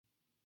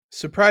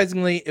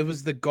Surprisingly, it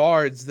was the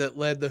guards that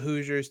led the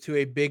Hoosiers to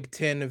a Big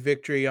Ten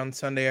victory on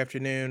Sunday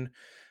afternoon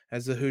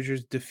as the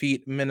Hoosiers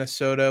defeat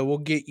Minnesota. We'll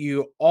get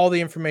you all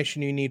the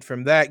information you need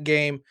from that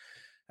game,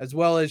 as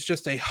well as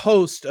just a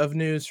host of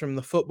news from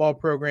the football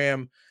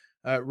program,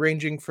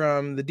 ranging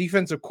from the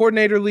defensive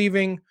coordinator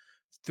leaving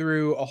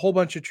through a whole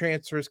bunch of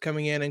transfers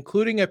coming in,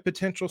 including a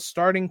potential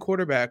starting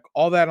quarterback.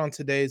 All that on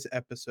today's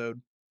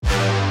episode.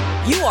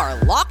 You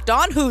are Locked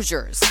On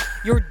Hoosiers,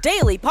 your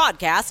daily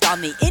podcast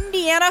on the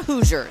Indiana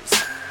Hoosiers.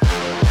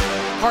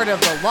 Part of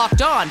the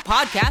Locked On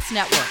Podcast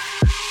Network,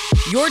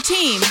 your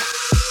team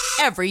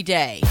every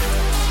day.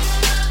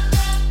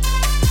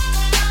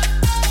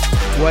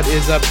 What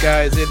is up,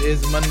 guys? It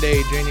is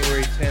Monday,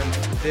 January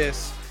 10th.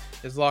 This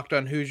is Locked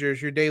On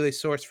Hoosiers, your daily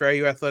source for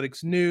IU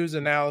athletics news,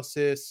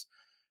 analysis,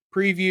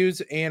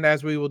 previews, and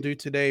as we will do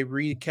today,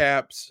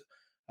 recaps.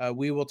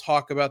 We will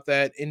talk about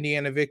that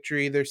Indiana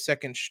victory, their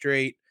second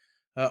straight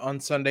on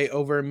Sunday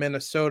over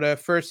Minnesota.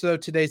 First, though,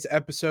 today's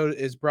episode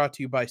is brought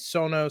to you by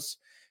Sonos.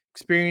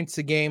 Experience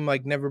the game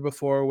like never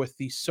before with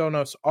the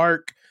Sonos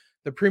Arc,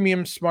 the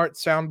premium smart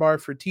soundbar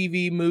for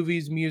TV,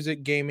 movies,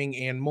 music, gaming,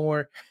 and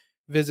more.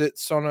 Visit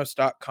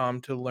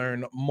Sonos.com to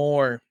learn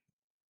more.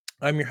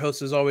 I'm your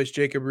host, as always,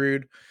 Jacob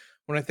Rude.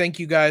 I want to thank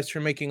you guys for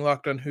making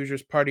Locked On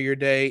Hoosiers part of your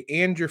day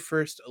and your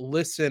first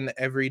listen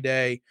every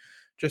day.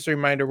 Just a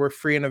reminder, we're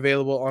free and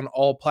available on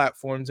all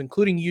platforms,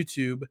 including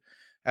YouTube,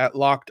 at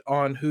Locked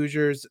On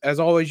Hoosiers. As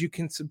always, you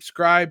can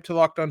subscribe to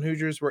Locked On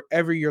Hoosiers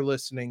wherever you're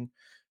listening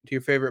to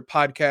your favorite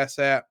podcast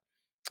app.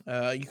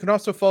 You can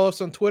also follow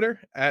us on Twitter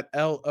at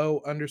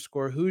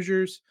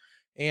LO_Hoosiers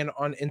and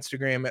on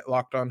Instagram at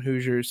Locked On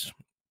Hoosiers.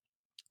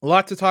 A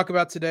lot to talk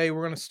about today.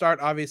 We're going to start,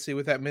 obviously,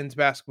 with that men's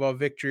basketball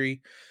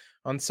victory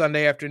on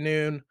Sunday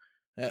afternoon.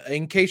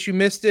 In case you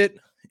missed it,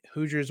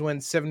 Hoosiers win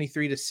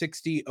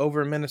 73-60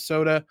 over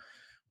Minnesota.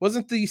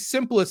 Wasn't the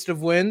simplest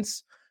of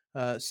wins.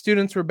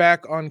 Students were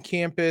back on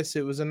campus.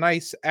 It was a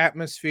nice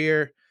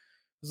atmosphere.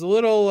 It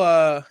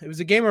was it was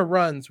a game of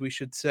runs, we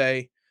should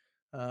say.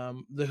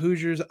 The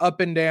Hoosiers up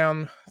and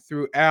down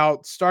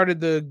throughout.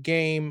 Started the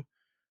game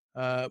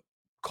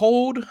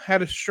cold,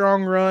 had a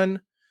strong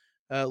run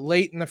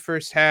late in the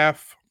first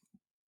half.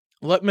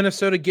 Let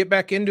Minnesota get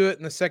back into it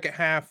in the second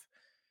half,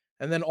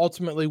 and then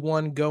ultimately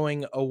won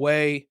going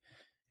away.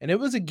 And it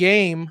was a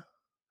game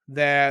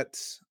that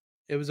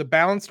it was a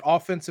balanced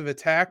offensive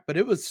attack, but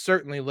it was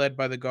certainly led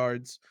by the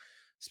guards,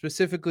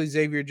 specifically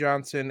Xavier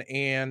Johnson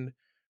and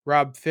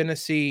Rob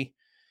Phinisee.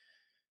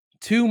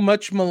 Two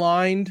much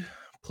maligned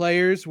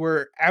players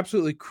were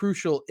absolutely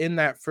crucial in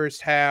that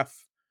first half.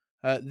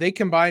 They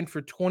combined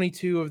for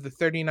 22 of the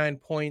 39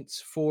 points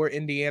for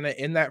Indiana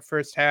in that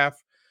first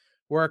half,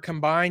 were a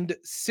combined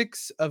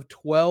 6 of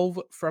 12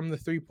 from the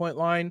three-point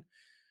line.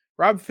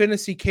 Rob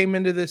Phinisee came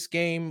into this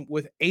game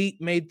with 8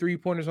 made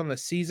three-pointers on the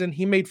season.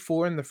 He made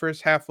 4 in the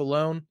first half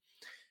alone.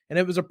 And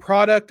it was a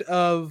product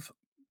of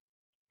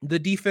the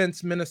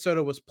defense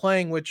Minnesota was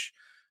playing, which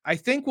I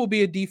think will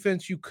be a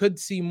defense you could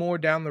see more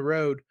down the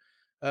road.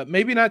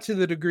 Maybe not to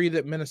the degree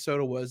that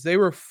Minnesota was. They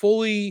were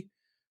fully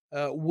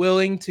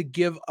willing to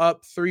give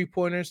up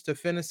three-pointers to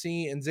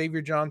Phinisee and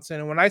Xavier Johnson.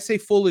 And when I say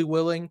fully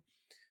willing,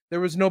 there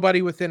was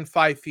nobody within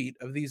 5 feet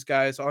of these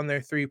guys on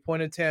their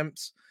three-point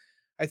attempts.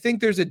 I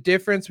think there's a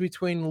difference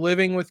between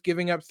living with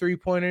giving up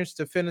three-pointers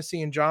to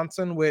Phinisee and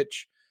Johnson,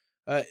 which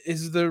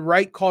is the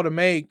right call to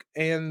make,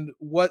 and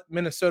what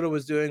Minnesota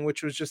was doing,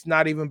 which was just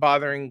not even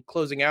bothering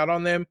closing out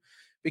on them,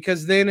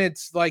 because then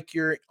it's like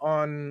you're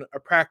on a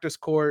practice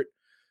court,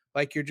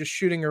 like you're just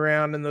shooting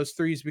around, and those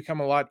threes become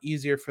a lot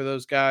easier for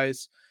those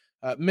guys.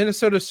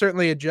 Minnesota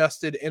certainly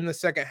adjusted in the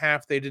second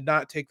half. They did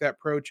not take that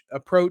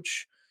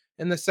approach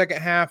in the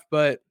second half,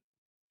 but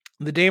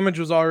the damage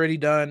was already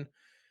done.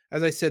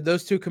 As I said,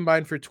 those two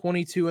combined for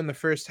 22 in the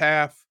first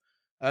half.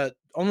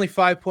 Only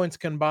 5 points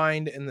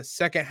combined in the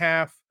second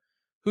half.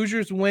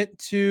 Hoosiers went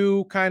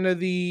to kind of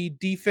the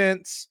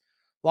defense,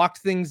 locked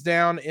things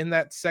down in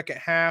that second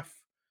half.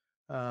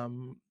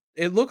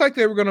 It looked like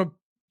they were going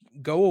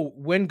to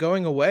win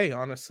going away,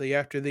 honestly,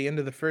 after the end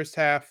of the first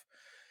half.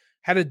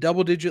 Had a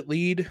double-digit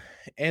lead,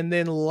 and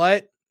then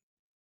let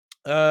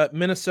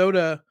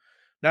Minnesota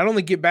not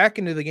only get back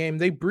into the game,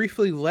 they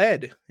briefly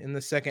led in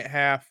the second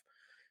half.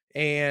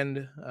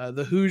 And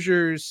the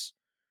Hoosiers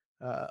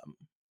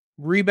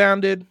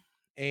rebounded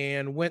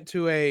and went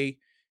to a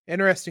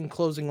interesting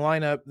closing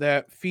lineup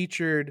that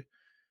featured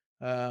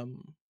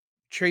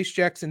Trace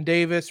Jackson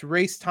Davis,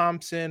 Race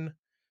Thompson,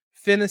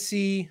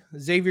 Phinisee,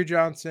 Xavier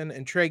Johnson,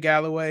 and Trey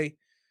Galloway.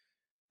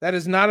 That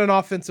is not an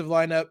offensive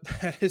lineup.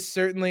 That is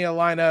certainly a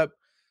lineup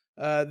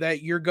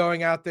that you're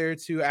going out there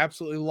to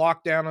absolutely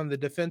lock down on the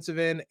defensive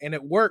end, and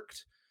it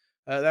worked.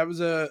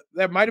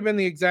 That might have been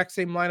the exact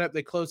same lineup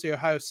they closed the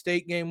Ohio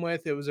State game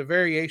with. It was a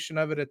variation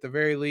of it at the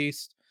very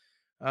least.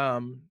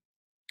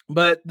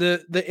 But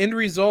the end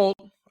result,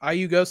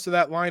 IU goes to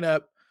that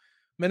lineup.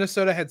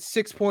 Minnesota had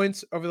 6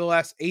 points over the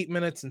last 8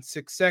 minutes and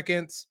 6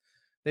 seconds.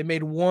 They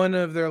made one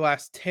of their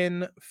last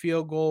 10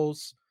 field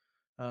goals.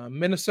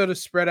 Minnesota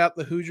spread out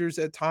the Hoosiers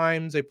at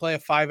times. They play a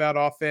 5-out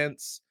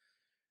offense.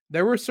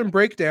 there were some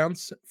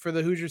breakdowns for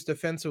the Hoosiers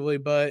defensively,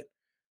 but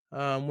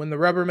when the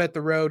rubber met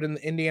the road and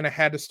Indiana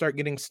had to start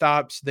getting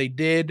stops, they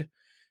did,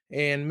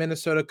 and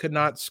Minnesota could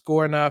not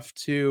score enough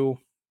to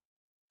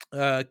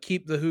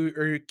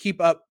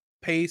keep up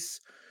pace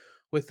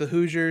with the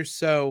Hoosiers.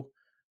 So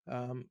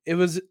it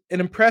was an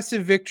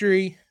impressive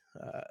victory.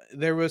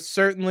 There was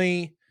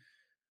certainly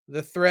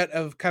the threat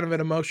of kind of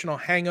an emotional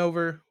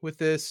hangover with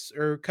this,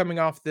 or coming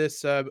off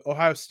this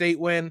Ohio State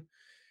win.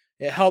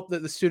 It helped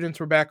that the students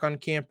were back on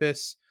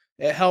campus.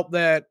 It helped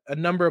that a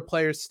number of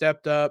players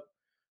stepped up.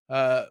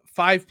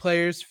 5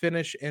 players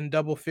finish in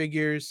double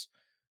figures: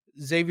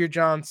 Xavier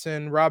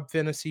Johnson, Rob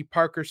Phinisee,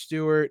 Parker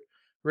Stewart,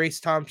 Race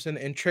Thompson,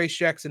 and Trace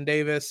Jackson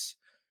Davis.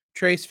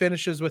 Trace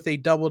finishes with a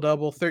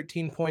double-double,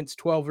 13 points,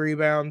 12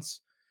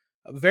 rebounds.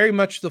 Very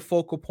much the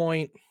focal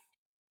point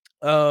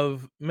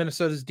of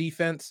Minnesota's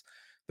defense.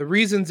 The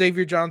reason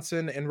Xavier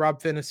Johnson and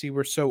Rob Phinisee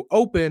were so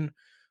open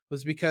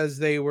was because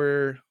they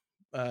were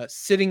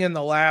sitting in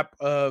the lap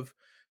of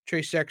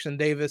Trace Jackson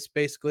Davis.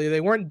 Basically,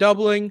 they weren't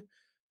doubling,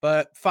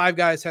 but 5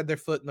 guys had their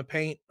foot in the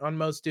paint on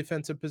most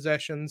defensive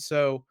possessions.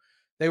 So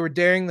they were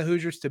daring the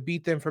Hoosiers to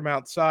beat them from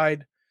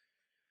outside.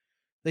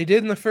 They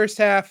did in the first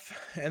half,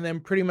 and then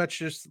pretty much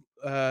just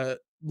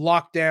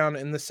locked down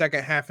in the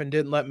second half and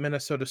didn't let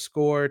Minnesota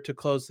score to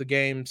close the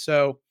game.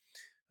 So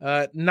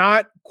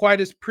not quite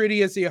as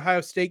pretty as the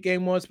Ohio State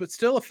game was, but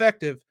still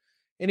effective.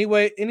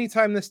 Anyway,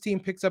 anytime this team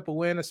picks up a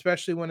win,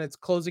 especially when it's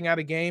closing out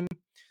a game,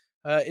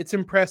 it's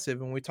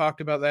impressive. And we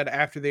talked about that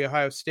after the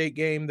Ohio State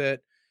game,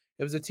 that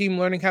it was a team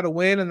learning how to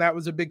win, and that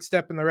was a big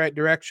step in the right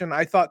direction.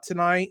 I thought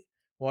tonight,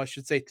 well, I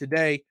should say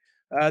today,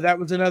 that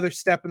was another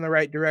step in the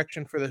right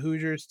direction for the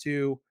Hoosiers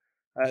to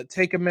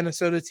take a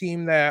Minnesota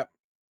team that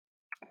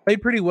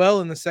played pretty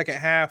well in the second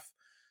half.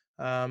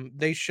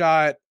 They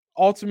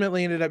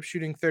ultimately ended up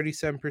shooting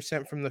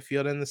 37% from the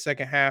field in the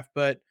second half,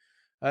 but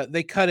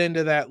they cut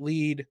into that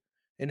lead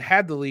and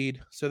had the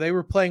lead. So they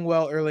were playing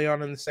well early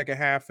on in the second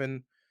half,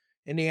 and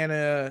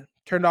Indiana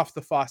turned off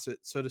the faucet,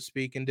 so to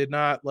speak, and did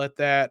not let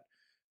that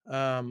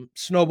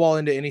snowball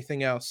into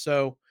anything else.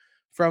 So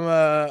from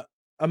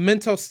a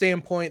mental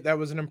standpoint, that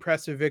was an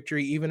impressive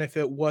victory, even if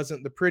it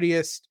wasn't the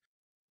prettiest.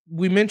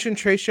 We mentioned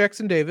Trace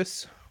Jackson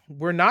Davis.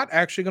 We're not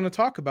actually going to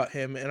talk about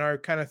him in our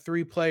kind of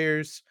 3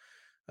 players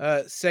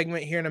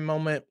segment here in a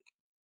moment,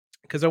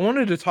 because I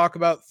wanted to talk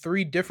about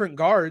 3 different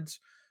guards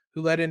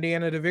who led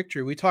Indiana to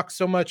victory. We talked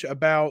so much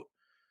about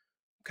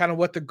kind of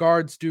what the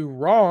guards do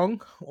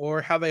wrong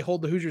or how they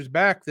hold the Hoosiers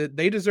back that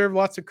they deserve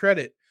lots of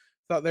credit.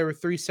 Thought there were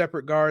 3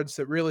 separate guards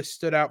that really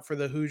stood out for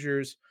the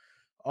Hoosiers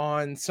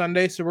on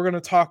Sunday. So we're going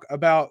to talk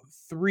about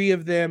 3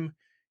 of them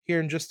here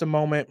in just a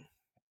moment.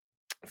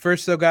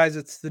 First, though, guys,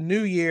 it's the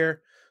new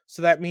year,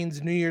 so that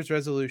means New Year's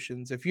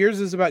resolutions. If yours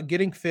is about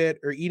getting fit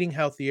or eating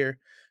healthier,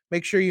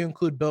 make sure you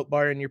include Built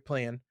Bar in your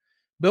plan.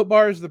 Built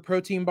Bar is the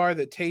protein bar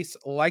that tastes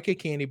like a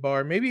candy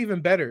bar, maybe even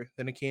better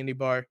than a candy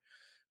bar.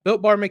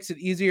 Built Bar makes it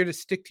easier to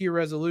stick to your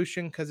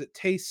resolution because it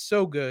tastes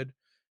so good,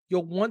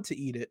 you'll want to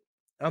eat it.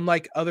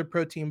 Unlike other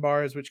protein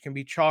bars, which can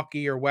be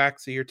chalky or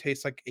waxy or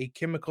taste like a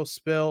chemical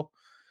spill,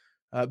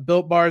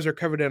 Built Bars are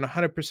covered in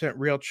 100%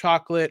 real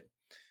chocolate.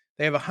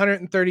 They have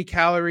 130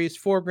 calories,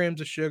 4 grams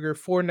of sugar,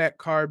 4 net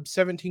carbs,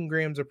 17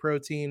 grams of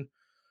protein.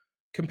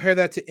 Compare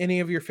that to any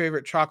of your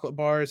favorite chocolate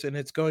bars, and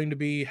it's going to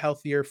be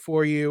healthier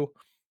for you.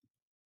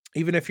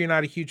 Even if you're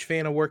not a huge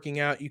fan of working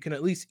out, you can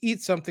at least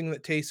eat something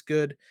that tastes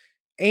good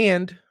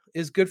and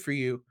is good for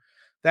you.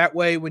 That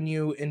way, when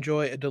you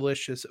enjoy a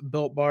delicious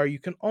Built Bar, you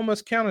can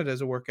almost count it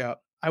as a workout.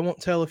 I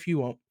won't tell if you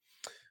won't.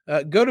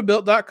 Go to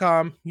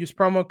Built.com, use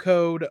promo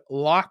code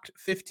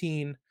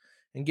LOCKED15,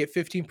 and get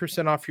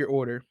 15% off your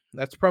order.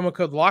 That's promo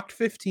code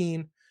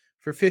LOCKED15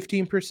 for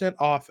 15%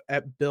 off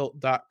at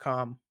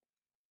Built.com.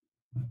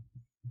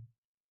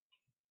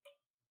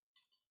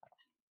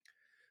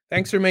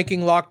 Thanks for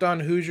making Locked On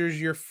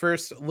Hoosiers your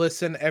first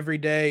listen every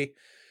day.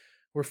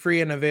 We're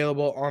free and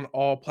available on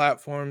all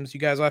platforms. You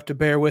guys will have to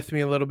bear with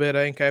me a little bit.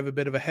 I think I have a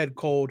bit of a head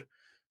cold,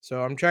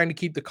 so I'm trying to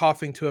keep the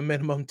coughing to a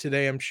minimum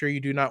today. I'm sure you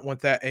do not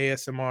want that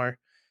ASMR.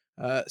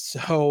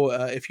 So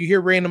if you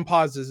hear random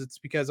pauses, it's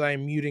because I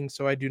am muting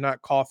so I do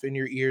not cough in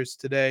your ears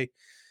today.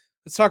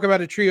 Let's talk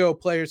about a trio of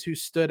players who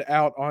stood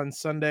out on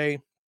Sunday.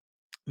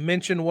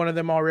 Mentioned one of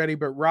them already,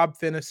 but Rob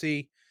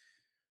Phinisee,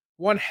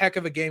 one heck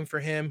of a game for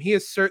him. He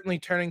is certainly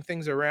turning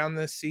things around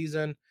this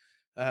season.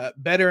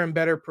 Better and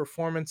better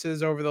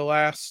performances over the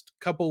last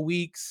couple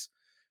weeks,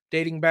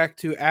 dating back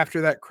to after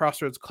that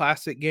Crossroads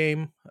Classic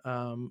game.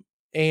 And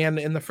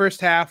in the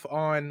first half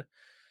on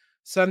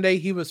Sunday,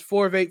 he was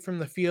 4 of 8 from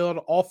the field.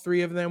 All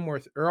 4 of them were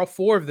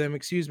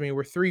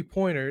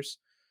 3-pointers.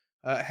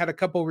 Had a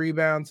couple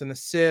rebounds, an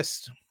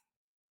assist,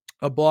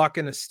 a block,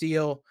 and a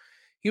steal.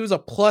 He was a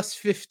plus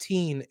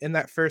 15 in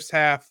that first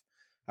half.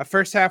 A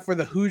first half where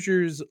the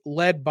Hoosiers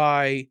led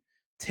by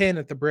 10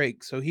 at the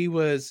break. So he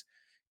was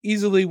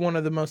easily one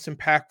of the most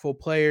impactful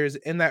players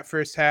in that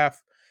first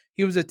half.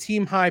 He was a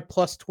team high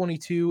plus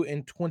 22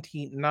 in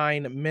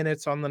 29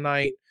 minutes on the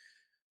night.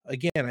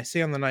 Again, I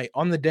say on the night,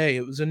 on the day.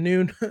 It was a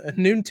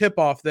noon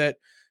tip-off that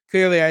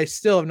clearly I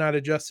still have not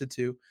adjusted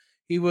to.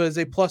 He was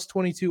a plus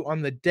 22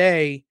 on the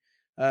day,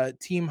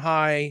 team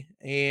high,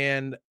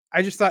 and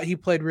I just thought he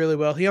played really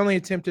well. He only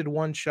attempted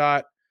two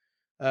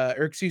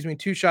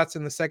shots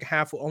in the second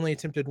half. Only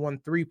attempted 1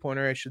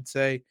 3-pointer, I should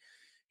say.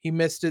 He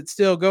missed it.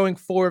 Still going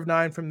 4 of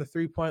 9 from the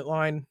 3-point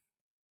line.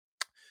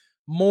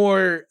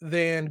 More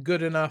than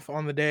good enough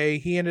on the day.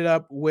 He ended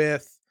up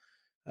with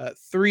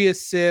 4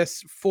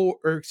 assists,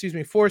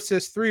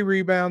 3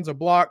 rebounds, a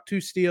block,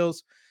 2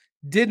 steals.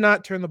 Did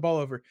not turn the ball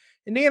over.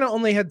 Indiana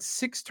only had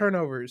 6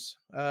 turnovers.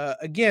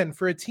 Again,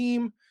 for a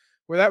team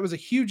where that was a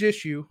huge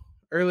issue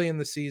early in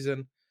the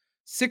season,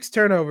 6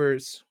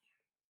 turnovers.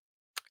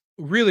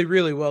 Really,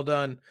 really well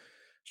done.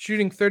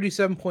 Shooting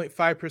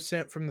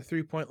 37.5% from the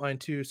 3-point line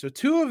too. So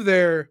 2 of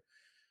their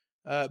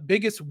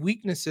biggest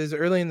weaknesses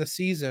early in the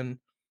season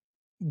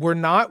were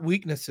not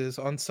weaknesses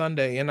on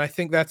Sunday. And I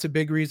think that's a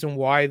big reason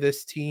why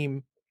this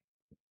team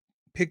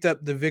picked up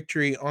the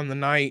victory on the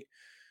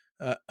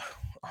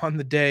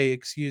day.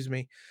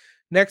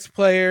 Next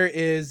player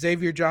is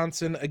Xavier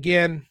Johnson.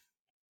 Again,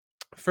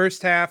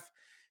 first half,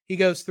 he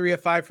goes 3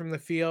 of 5 from the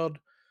field,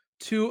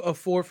 2 of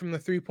 4 from the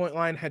 3-point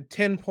line, had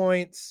 10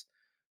 points,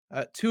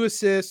 2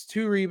 assists,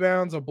 2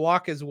 rebounds, a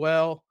block as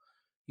well.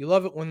 You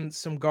love it when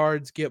some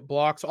guards get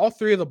blocks. All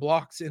 3 of the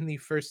blocks in the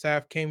first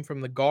half came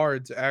from the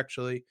guards,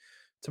 actually.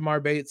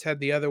 Tamar Bates had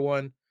the other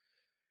one.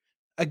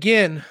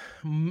 Again,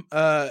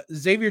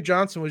 Xavier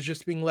Johnson was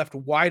just being left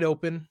wide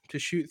open to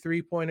shoot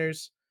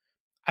 3-pointers.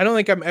 I don't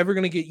think I'm ever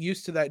going to get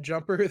used to that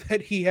jumper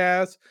that he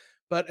has.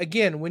 But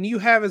again, when you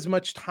have as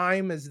much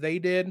time as they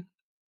did,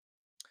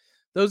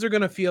 those are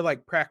going to feel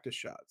like practice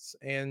shots.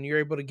 And you're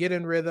able to get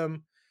in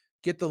rhythm,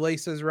 get the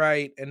laces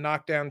right, and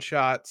knock down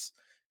shots.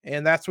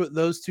 And that's what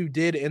those 2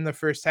 did in the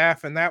first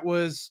half. And that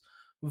was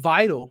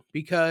vital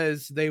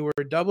because they were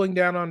doubling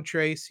down on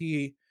Trayce.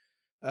 He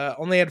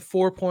only had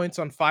 4 points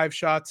on 5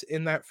 shots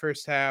in that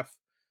first half.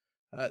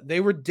 They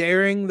were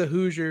daring the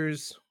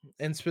Hoosiers,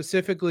 and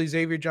specifically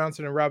Xavier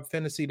Johnson and Rob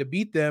Phinisee, to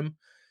beat them.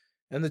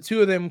 And the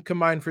 2 of them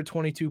combined for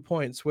 22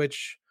 points,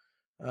 which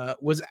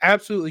was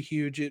absolutely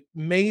huge. It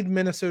made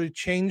Minnesota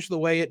change the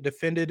way it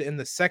defended in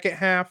the second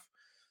half.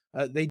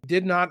 They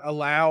did not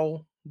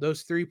allow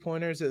those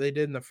 3-pointers that they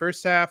did in the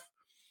first half.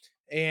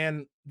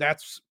 And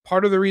that's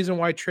part of the reason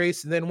why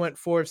Trayce then went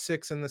 4 of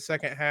 6 in the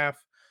second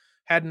half,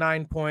 had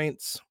 9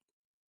 points.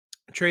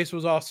 Trayce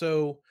was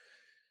also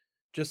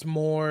just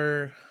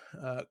more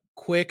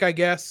quick, I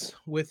guess,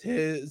 with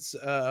his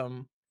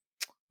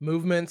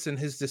movements and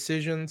his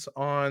decisions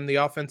on the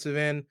offensive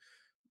end.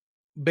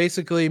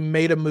 Basically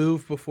made a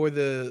move before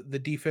the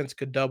defense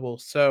could double.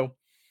 So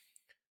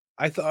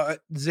I thought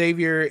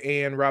Xavier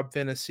and Rob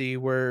Phinisee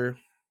were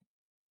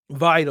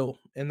vital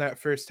in that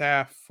first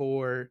half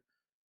for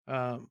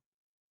the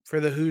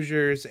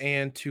Hoosiers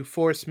and to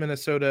force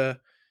Minnesota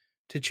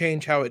to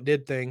change how it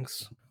did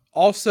things.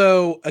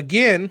 Also,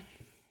 again,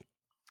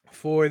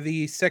 for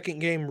the second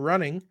game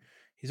running,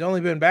 he's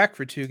only been back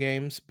for 2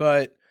 games,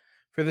 but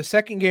for the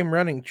second game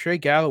running, Trey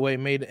Galloway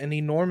made an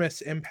enormous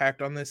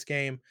impact on this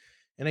game.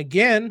 And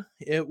again,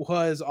 it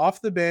was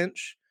off the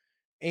bench,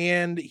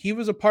 and he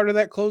was a part of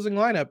that closing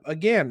lineup.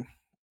 Again,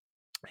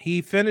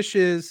 he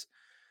finishes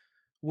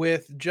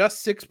with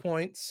just 6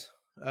 points,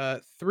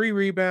 3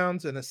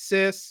 rebounds, an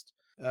assist,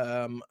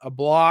 a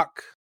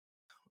block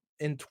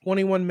in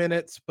 21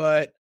 minutes,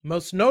 but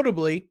most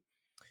notably,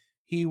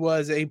 he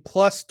was a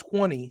plus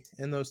 20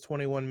 in those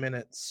 21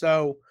 minutes.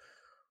 So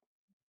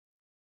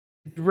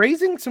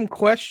raising some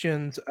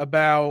questions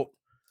about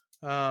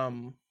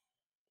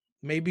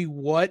maybe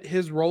what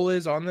his role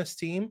is on this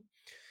team,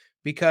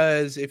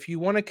 because if you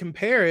want to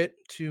compare it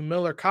to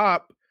Miller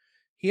Kopp,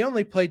 he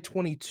only played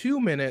 22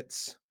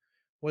 minutes,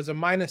 was a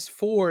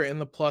 -4 in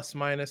the plus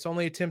minus,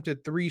 only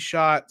attempted 3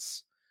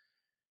 shots.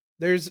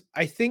 There's,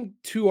 I think,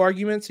 2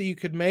 arguments that you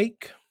could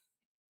make.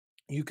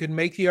 You could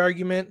make the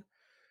argument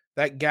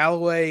that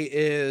Galloway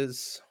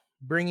is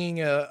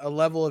bringing a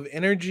level of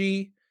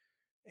energy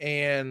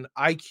and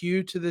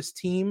IQ to this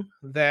team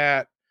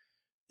that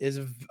is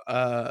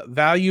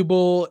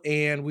valuable,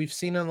 and we've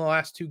seen in the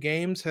last 2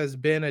 games has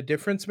been a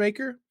difference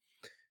maker.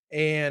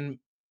 And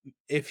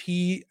if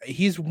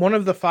he's one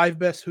of the 5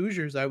 best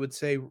Hoosiers, I would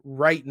say,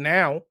 right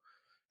now,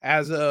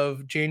 as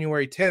of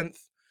January 10th.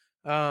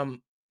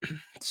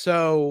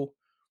 So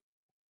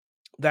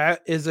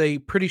that is a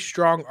pretty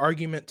strong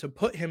argument to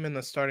put him in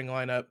the starting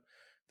lineup.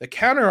 The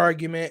counter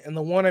argument, and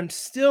the one I'm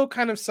still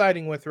kind of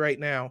siding with right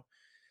now,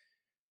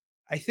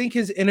 I think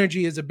his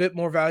energy is a bit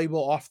more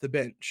valuable off the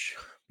bench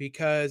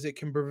because it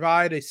can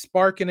provide a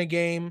spark in a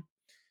game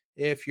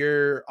if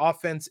your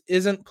offense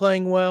isn't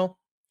playing well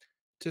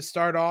to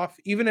start off.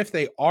 Even if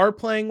they are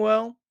playing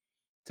well,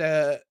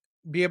 to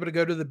be able to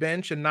go to the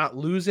bench and not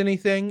lose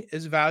anything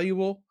is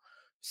valuable.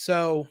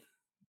 So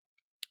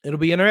it'll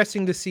be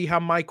interesting to see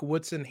how Mike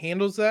Woodson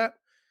handles that.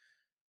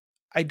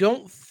 I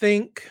don't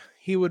think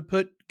he would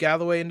put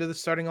Galloway into the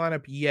starting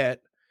lineup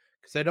yet,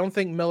 because I don't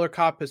think Miller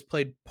Kopp has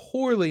played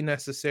poorly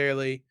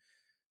necessarily,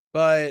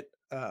 but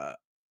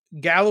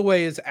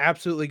Galloway is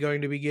absolutely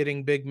going to be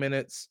getting big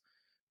minutes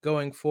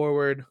going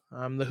forward.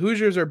 The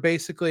Hoosiers are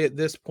basically at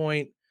this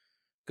point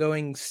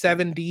going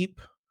 7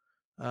 deep,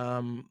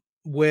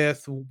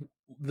 with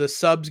the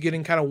subs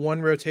getting kind of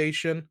one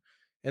rotation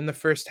in the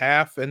first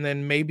half and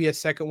then maybe a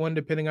second one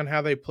depending on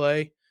how they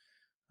play.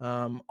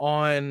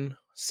 On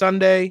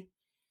Sunday,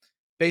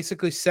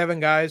 basically 7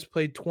 guys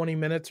played 20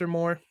 minutes or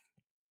more.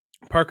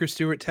 Parker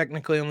Stewart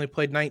technically only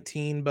played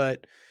 19,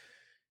 but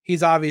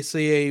he's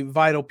obviously a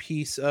vital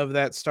piece of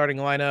that starting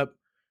lineup.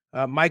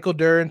 Michael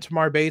Durr and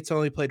Tamar Bates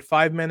only played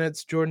 5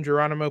 minutes. Jordan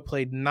Geronimo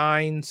played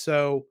 9.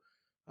 So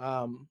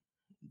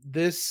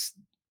this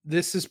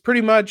is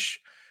pretty much,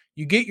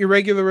 you get your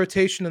regular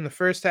rotation in the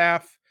first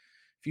half.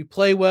 If you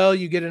play well,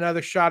 you get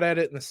another shot at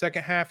it in the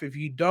second half. If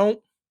you don't,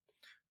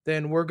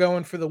 then we're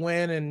going for the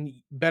win and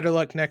better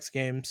luck next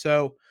game.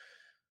 So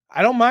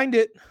I don't mind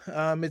it.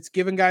 It's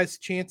giving guys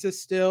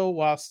chances still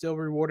while still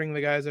rewarding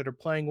the guys that are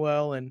playing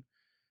well. And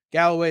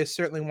Galloway is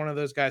certainly one of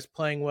those guys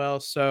playing well.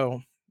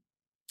 So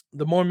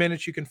the more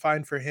minutes you can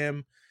find for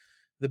him,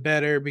 the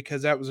better,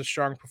 because that was a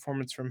strong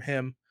performance from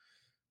him.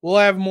 We'll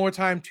have more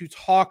time to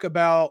talk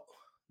about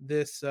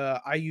this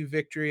IU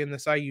victory and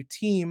this IU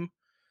team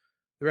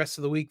the rest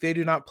of the week. They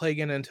do not play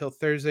again until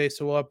Thursday,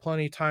 so we'll have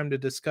plenty of time to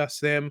discuss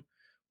them.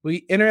 It'll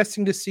be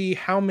interesting to see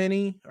how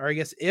many, or I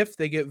guess if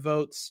they get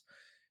votes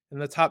in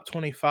the top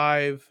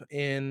 25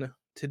 in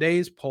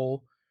today's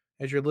poll.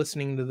 As you're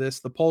listening to this,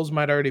 the polls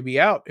might already be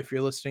out if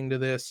you're listening to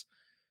this.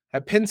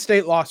 That Penn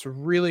State loss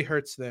really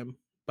hurts them,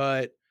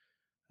 but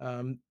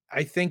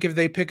I think if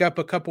they pick up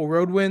a couple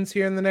road wins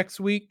here in the next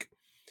week,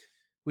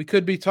 we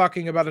could be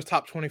talking about a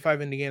top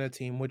 25 Indiana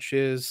team, which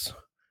is a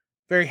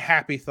very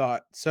happy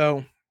thought.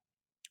 So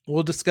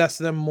we'll discuss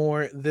them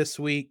more this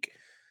week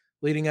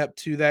leading up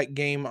to that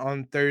game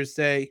on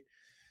Thursday.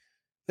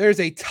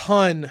 There's a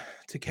ton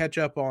to catch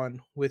up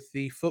on with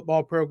the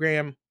football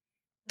program.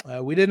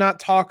 We did not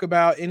talk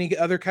about any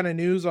other kind of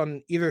news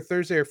on either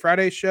Thursday or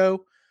Friday's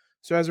show.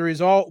 So as a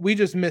result, we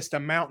just missed a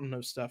mountain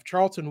of stuff.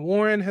 Charlton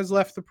Warren has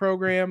left the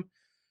program.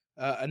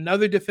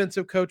 Another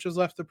defensive coach has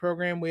left the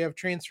program. We have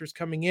transfers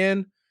coming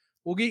in.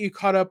 We'll get you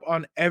caught up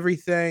on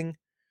everything,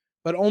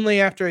 but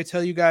only after I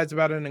tell you guys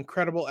about an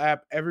incredible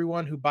app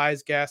everyone who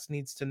buys gas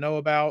needs to know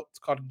about. It's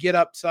called Get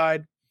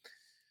Upside.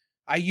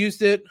 I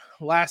used it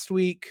last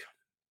week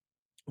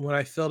when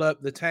I filled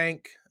up the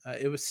tank.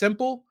 It was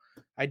simple.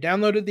 I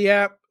downloaded the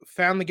app,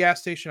 found the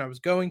gas station I was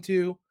going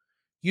to,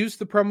 used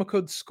the promo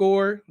code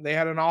SCORE. They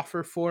had an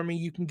offer for me.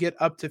 You can get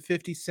up to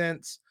 50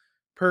 cents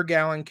per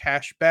gallon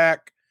cash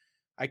back.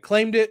 I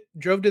claimed it,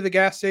 drove to the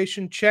gas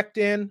station, checked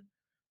in,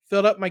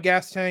 filled up my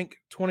gas tank.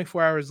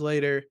 24 hours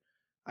later,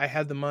 I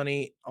had the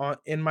money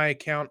in my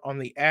account on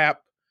the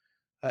app.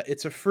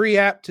 It's a free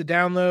app to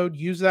download.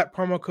 Use that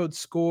promo code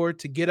SCORE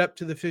to get up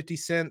to the 50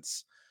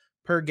 cents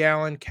per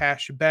gallon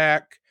cash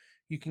back.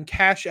 You can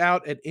cash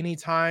out at any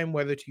time,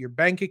 whether to your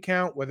bank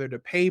account, whether to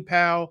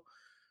PayPal,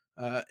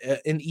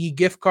 an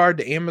e-gift card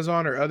to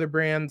Amazon or other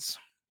brands.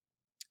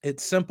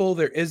 It's simple.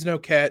 There is no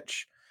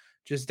catch.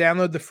 Just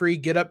download the free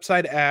Get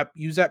Upside app.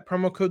 Use that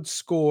promo code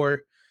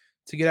SCORE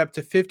to get up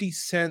to 50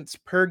 cents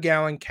per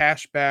gallon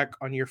cash back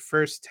on your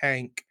first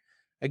tank.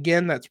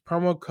 Again, that's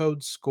promo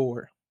code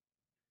SCORE.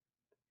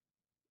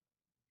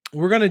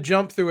 We're going to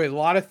jump through a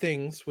lot of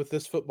things with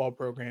this football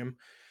program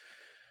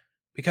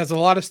because a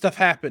lot of stuff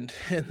happened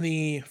in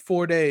the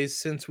 4 days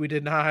since we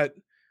did not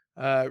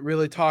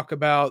really talk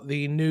about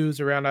the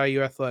news around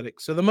IU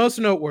athletics. So the most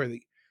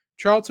noteworthy,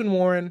 Charlton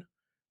Warren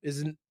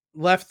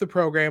left the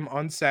program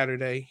on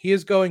Saturday. He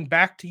is going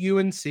back to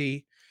UNC.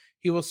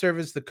 He will serve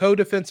as the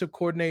co-defensive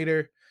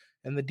coordinator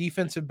and the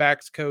defensive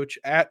backs coach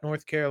at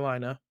North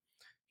Carolina.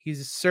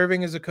 He's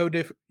serving as a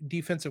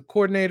co-defensive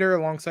coordinator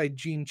alongside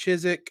Gene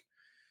Chizik.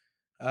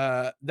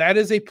 That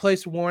is a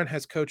place Warren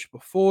has coached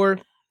before.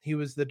 He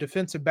was the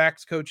defensive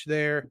backs coach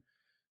there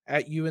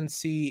at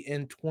UNC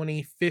in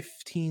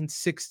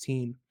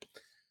 2015-16.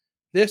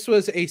 This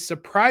was a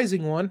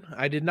surprising one.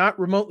 I did not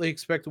remotely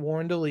expect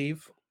Warren to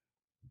leave.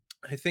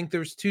 I think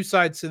there's two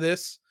sides to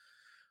this.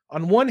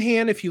 On one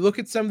hand, if you look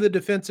at some of the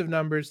defensive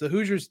numbers, the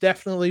Hoosiers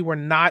definitely were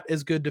not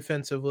as good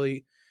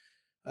defensively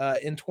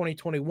in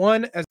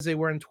 2021 as they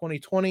were in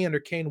 2020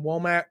 under Kane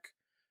Womack.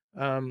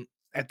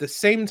 At the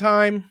same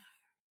time,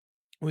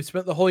 we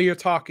spent the whole year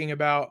talking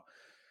about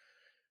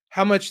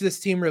how much this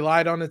team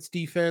relied on its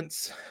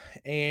defense.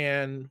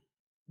 And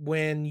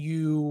when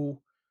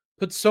you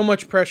put so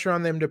much pressure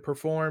on them to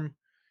perform,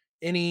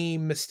 any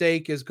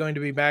mistake is going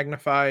to be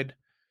magnified.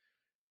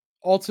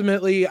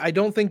 Ultimately, I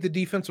don't think the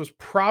defense was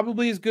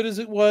probably as good as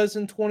it was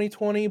in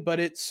 2020, but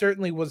it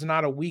certainly was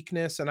not a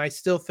weakness. And I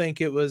still think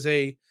it was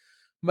a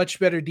much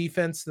better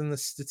defense than the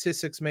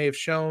statistics may have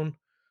shown.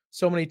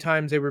 So many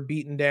times they were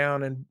beaten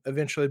down and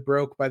eventually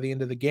broke by the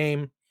end of the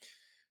game.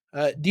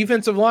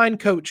 Defensive line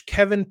coach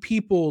Kevin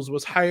Peoples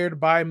was hired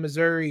by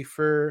Missouri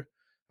for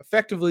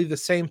effectively the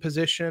same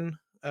position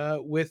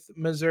with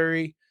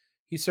Missouri.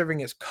 He's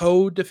serving as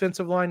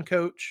co-defensive line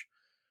coach.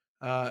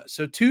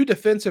 So two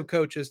defensive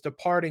coaches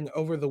departing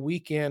over the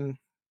weekend,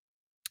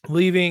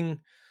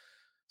 leaving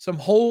some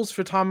holes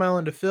for Tom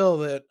Allen to fill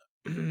that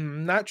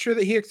not sure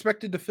that he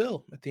expected to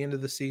fill at the end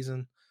of the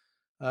season.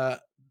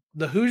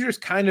 The Hoosiers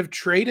kind of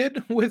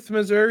traded with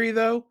Missouri,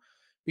 though,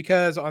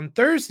 because on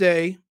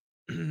Thursday,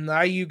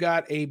 IU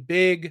got a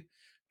big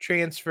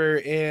transfer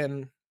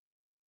in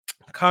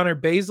Connor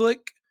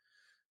Baselick,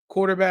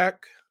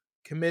 quarterback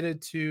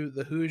committed to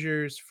the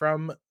Hoosiers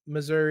from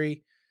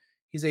Missouri.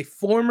 He's a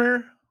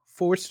former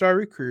 4-star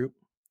recruit.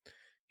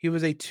 He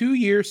was a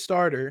 2-year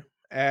starter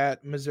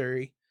at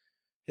Missouri.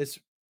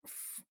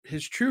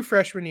 His true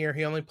freshman year,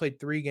 he only played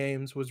 3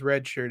 games, was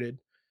redshirted.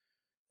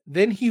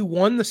 Then he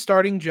won the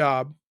starting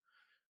job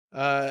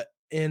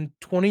in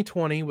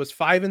 2020, was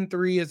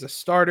 5-3 as a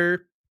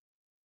starter,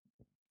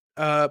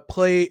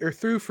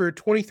 threw for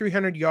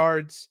 2,300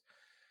 yards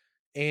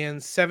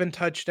and 7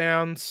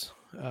 touchdowns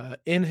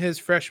in his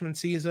freshman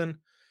season,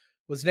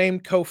 was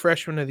named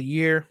co-freshman of the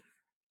year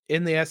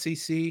in the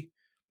SEC.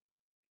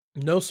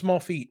 No small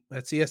feat.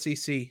 That's the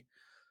SEC.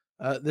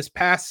 This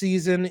past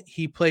season,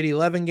 he played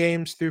 11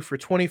 games, threw for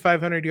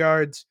 2,500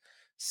 yards,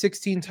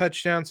 16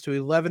 touchdowns to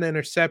 11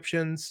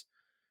 interceptions.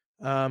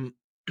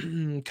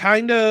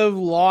 Kind of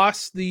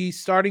lost the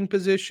starting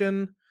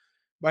position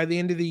by the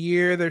end of the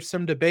year. There's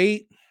some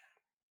debate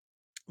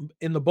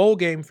in the bowl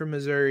game for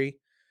Missouri.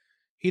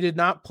 He did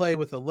not play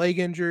with a leg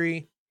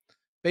injury.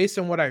 Based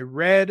on what I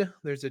read,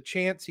 there's a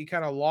chance he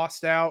kind of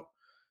lost out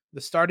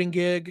the starting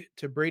gig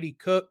to Brady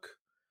Cook,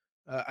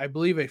 I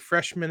believe a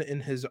freshman in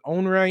his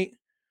own right,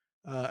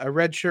 a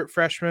redshirt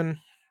freshman.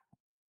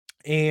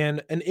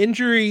 And an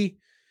injury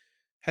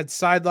had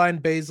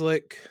sidelined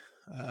Baselick.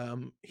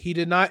 He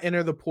did not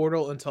enter the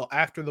portal until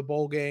after the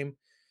bowl game.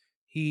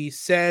 He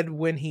said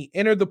when he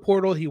entered the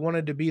portal, he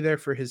wanted to be there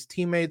for his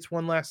teammates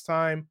one last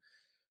time.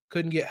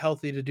 Couldn't get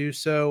healthy to do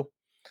so.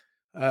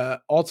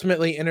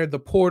 Ultimately entered the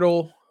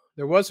portal.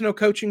 There was no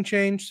coaching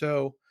change,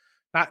 so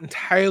not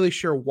entirely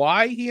sure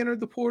why he entered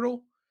the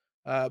portal.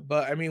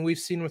 But, I mean, we've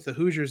seen with the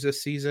Hoosiers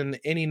this season,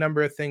 any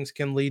number of things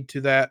can lead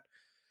to that.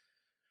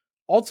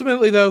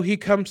 Ultimately, though, he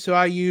comes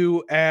to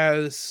IU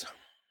as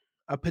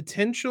a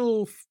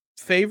potential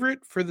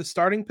favorite for the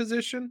starting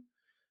position.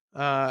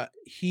 I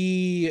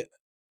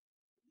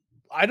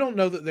don't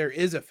know that there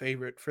is a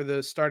favorite for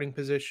the starting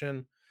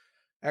position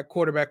at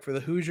quarterback for the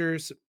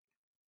Hoosiers.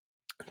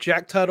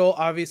 Jack Tuttle,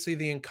 obviously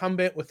the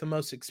incumbent with the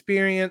most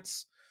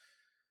experience.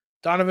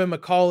 Donovan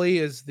McCauley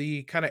is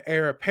the kind of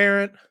heir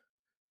apparent.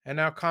 And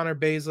now Connor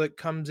Baselick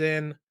comes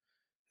in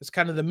as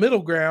kind of the middle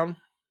ground.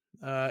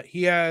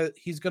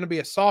 He's going to be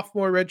a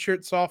sophomore,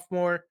 redshirt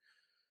sophomore.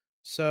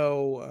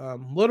 So a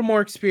little more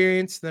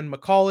experience than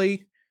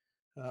McCauley,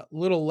 a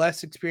little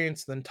less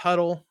experience than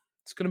Tuttle.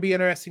 It's going to be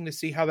interesting to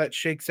see how that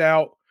shakes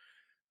out.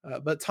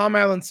 But Tom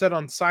Allen said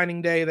on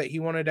signing day that he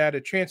wanted to add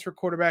a transfer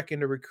quarterback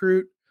and a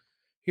recruit.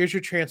 Here's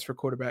your transfer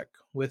quarterback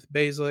with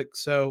Baselick.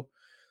 So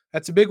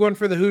that's a big one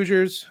for the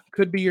Hoosiers.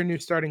 Could be your new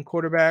starting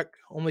quarterback.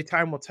 Only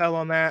time will tell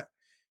on that.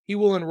 He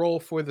will enroll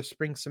for the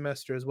spring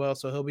semester as well,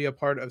 so he'll be a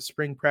part of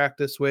spring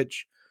practice,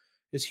 which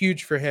is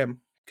huge for him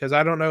because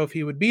I don't know if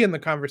he would be in the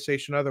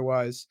conversation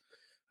otherwise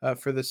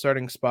for the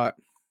starting spot.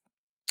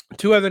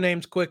 2 other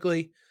names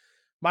quickly.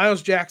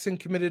 Miles Jackson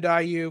committed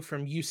to IU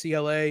from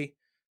UCLA,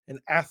 an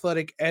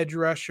athletic edge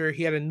rusher.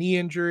 He had a knee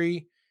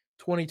injury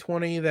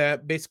 2020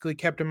 that basically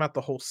kept him out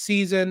the whole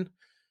season.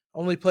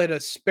 Only played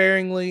us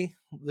sparingly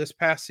this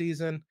past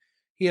season.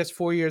 He has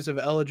 4 years of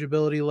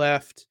eligibility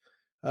left.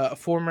 A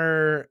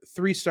former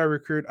 3-star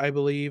recruit, I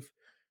believe,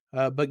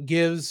 but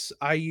gives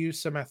IU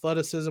some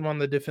athleticism on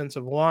the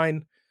defensive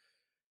line.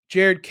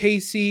 Jared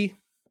Casey,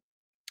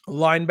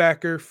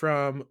 linebacker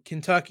from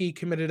Kentucky,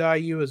 committed to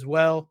IU as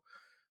well.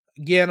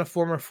 Again, a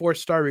former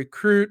 4-star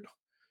recruit.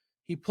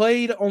 He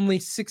played only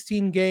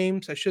 16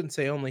 games. I shouldn't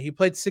say only. He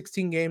played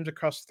 16 games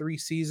across 3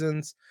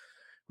 seasons,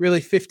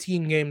 really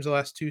 15 games the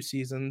last 2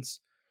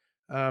 seasons.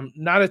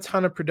 Not a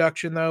ton of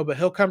production, though, but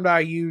he'll come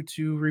to IU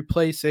to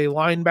replace a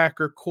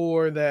linebacker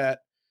core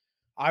that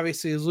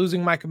obviously is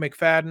losing Micah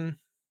McFadden.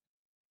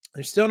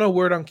 There's still no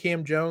word on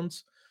Cam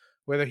Jones,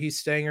 whether he's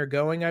staying or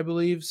going, I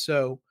believe.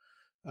 So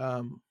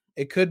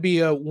it could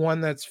be one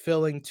that's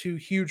filling 2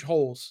 huge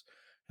holes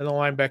in the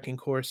linebacking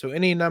core. So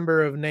any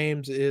number of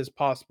names is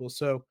possible.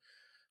 So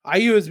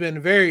IU has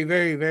been very,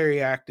 very, very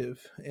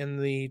active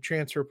in the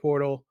transfer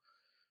portal.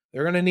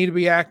 They're going to need to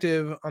be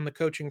active on the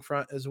coaching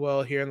front as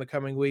well here in the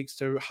coming weeks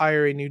to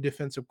hire a new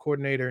defensive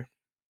coordinator.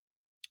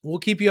 We'll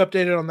keep you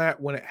updated on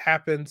that when it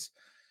happens.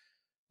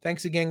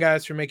 Thanks again,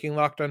 guys, for making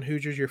Locked On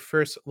Hoosiers your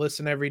first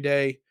listen every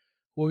day.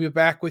 We'll be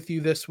back with you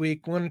this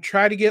week. We're going to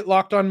try to get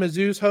Locked On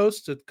Mizzou's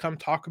host to come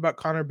talk about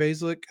Connor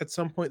Baselick at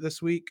some point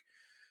this week.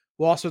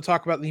 We'll also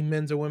talk about the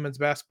men's and women's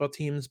basketball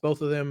teams.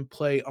 Both of them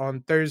play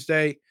on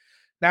Thursday.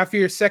 Now, for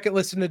your second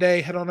listen today,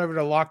 head on over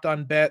to Locked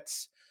On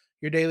Bets,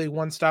 your daily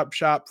one-stop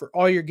shop for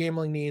all your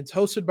gambling needs,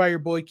 hosted by your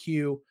boy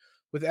Q,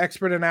 with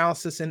expert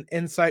analysis and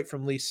insight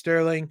from Lee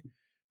Sterling.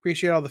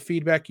 Appreciate all the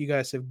feedback you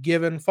guys have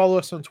given. Follow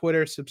us on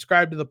Twitter,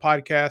 subscribe to the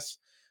podcast,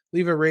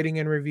 leave a rating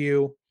and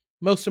review.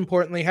 Most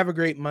importantly, have a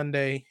great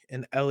Monday,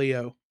 and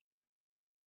LEO.